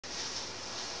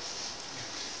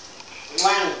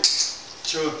1,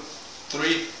 2,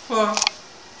 3, 4,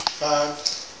 5,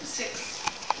 6.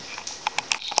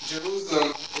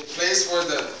 Jerusalem, a place where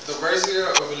the diversity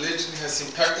of religion has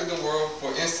impacted the world.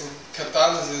 For instance,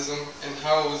 Catholicism and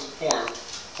how it was formed.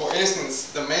 For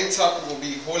instance, the main topic will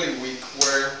be Holy Week,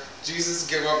 where Jesus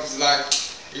gave up his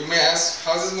life. You may ask,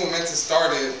 how this momentum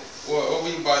started? Well, it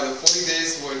will be by the 40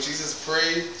 days where Jesus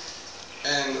prayed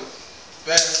and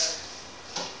fasted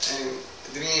and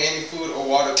didn't eat any food or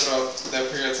water throughout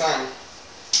that period of time.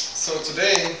 So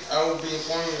today, I will be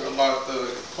informing you about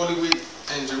the Holy Week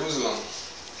in Jerusalem.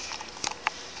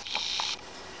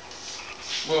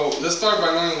 Well, let's start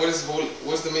by knowing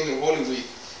what's the meaning of Holy Week.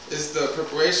 It's the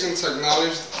preparation to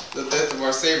acknowledge the death of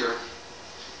our Savior.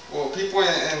 Well, people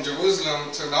in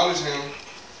Jerusalem, to acknowledge him,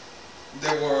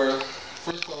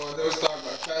 first of all, they would start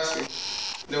by fasting.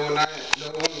 They won't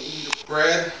eat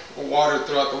bread or water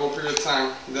throughout the whole period of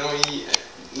time. They don't eat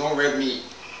no red meat.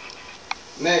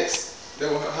 Next, they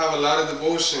will have a lot of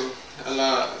devotion. They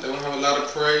will have a lot of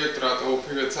prayer throughout the whole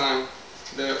period of time.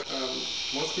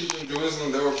 Most people in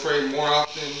Jerusalem, they will pray more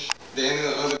often than any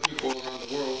of the other people around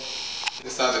the world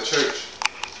inside the church.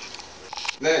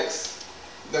 Next,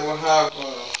 they will have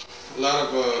a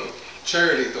lot of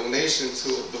charity, donation to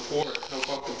the poor, help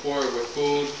out the poor with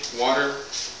food, water,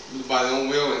 by their own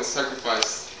will and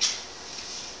sacrifice.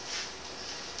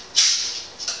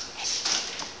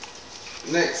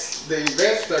 Next, the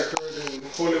events that occurred in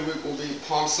Holy Week will be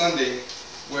Palm Sunday,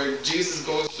 where Jesus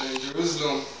goes to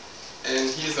Jerusalem and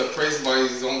he is appraised by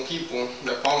his own people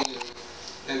that follow him.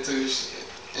 And to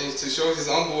show his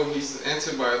humble, he's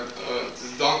entered by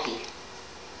this donkey.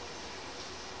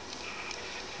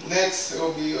 Next, it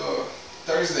will be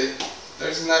Thursday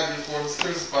night before he's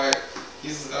crucified.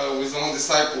 He's with his own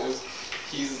disciples.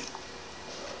 He's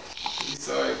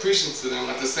preaching to them.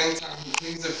 At the same time, he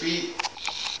cleans their feet,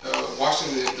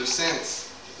 washing their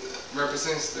sins.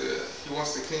 Represents he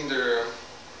wants to clean their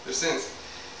sins.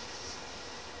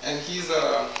 And he's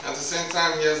at the same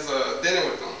time he has dinner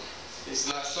with them. His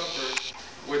Last Supper,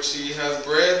 which he has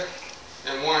bread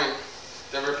and wine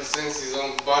that represents his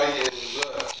own body and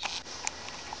blood.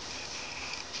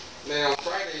 Then on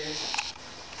Friday,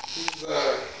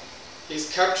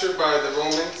 he's captured by the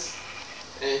Romans,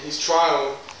 and he's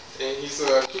tried, and he's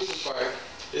crucified.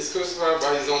 He's crucified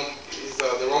by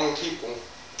the Roman people.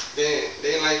 They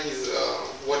didn't like his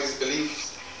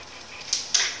beliefs.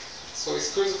 So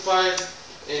he's crucified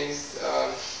and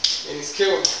he's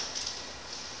killed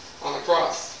on the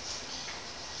cross.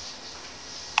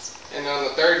 And on the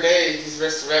third day, he's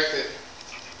resurrected.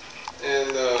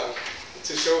 And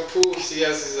to show proofs, he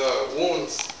has his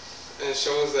wounds, and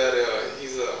shows that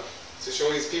to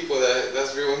show these people that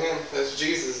that's real him, that's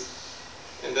Jesus.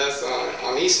 And that's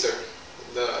on Easter,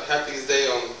 the happiest day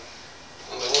on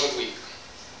the Holy Week.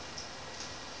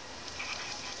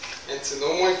 And to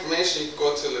know more information, you can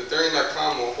go to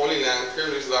Lutheran.com or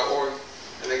holylandprivilege.org,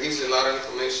 and that gives you a lot of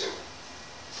information.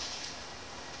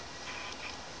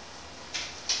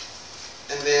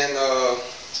 And then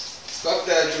stuff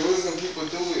that Jerusalem people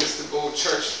do is to go to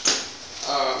church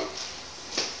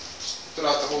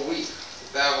throughout the whole week.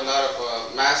 They have a lot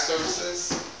of mass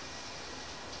services.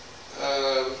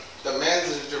 The men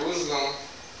in Jerusalem,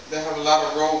 they have a lot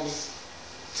of robes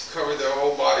to cover their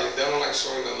whole body. They don't like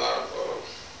showing a lot of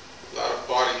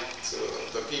body to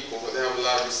the people, but they have a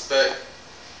lot of respect.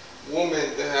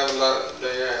 Women, they have a lot of,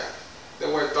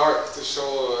 they wear dark to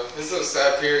show, this is a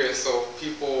sad period, so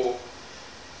people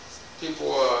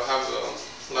have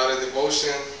a lot of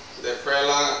devotion, they pray a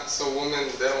lot. So women,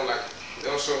 they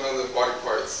don't show none of the body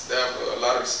parts. They have a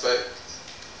lot of respect.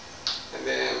 And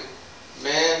then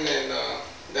men, and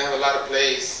they have a lot of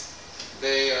plays.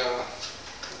 They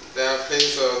have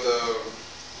plays of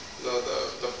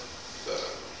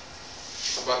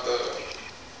about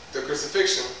the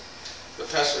crucifixion, the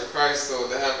Passion of Christ. So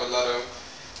they have a lot of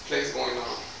plays going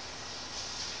on.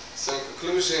 So in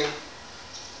conclusion,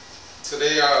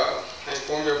 today I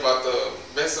informed you about the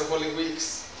best of Holy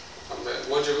Weeks,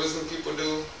 what Jerusalem people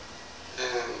do,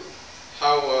 and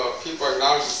how people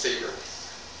acknowledge the Savior.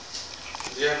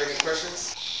 Do you have any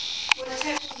questions? What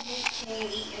type of meat can you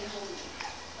eat in Holy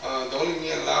Week? The only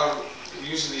meat allowed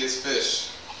usually is fish.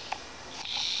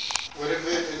 What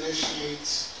event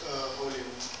initiates Holy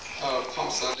Week? Palm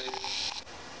Sunday.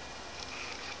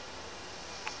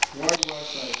 Why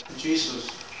was Jesus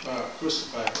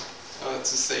crucified? To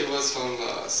save us from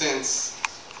sins.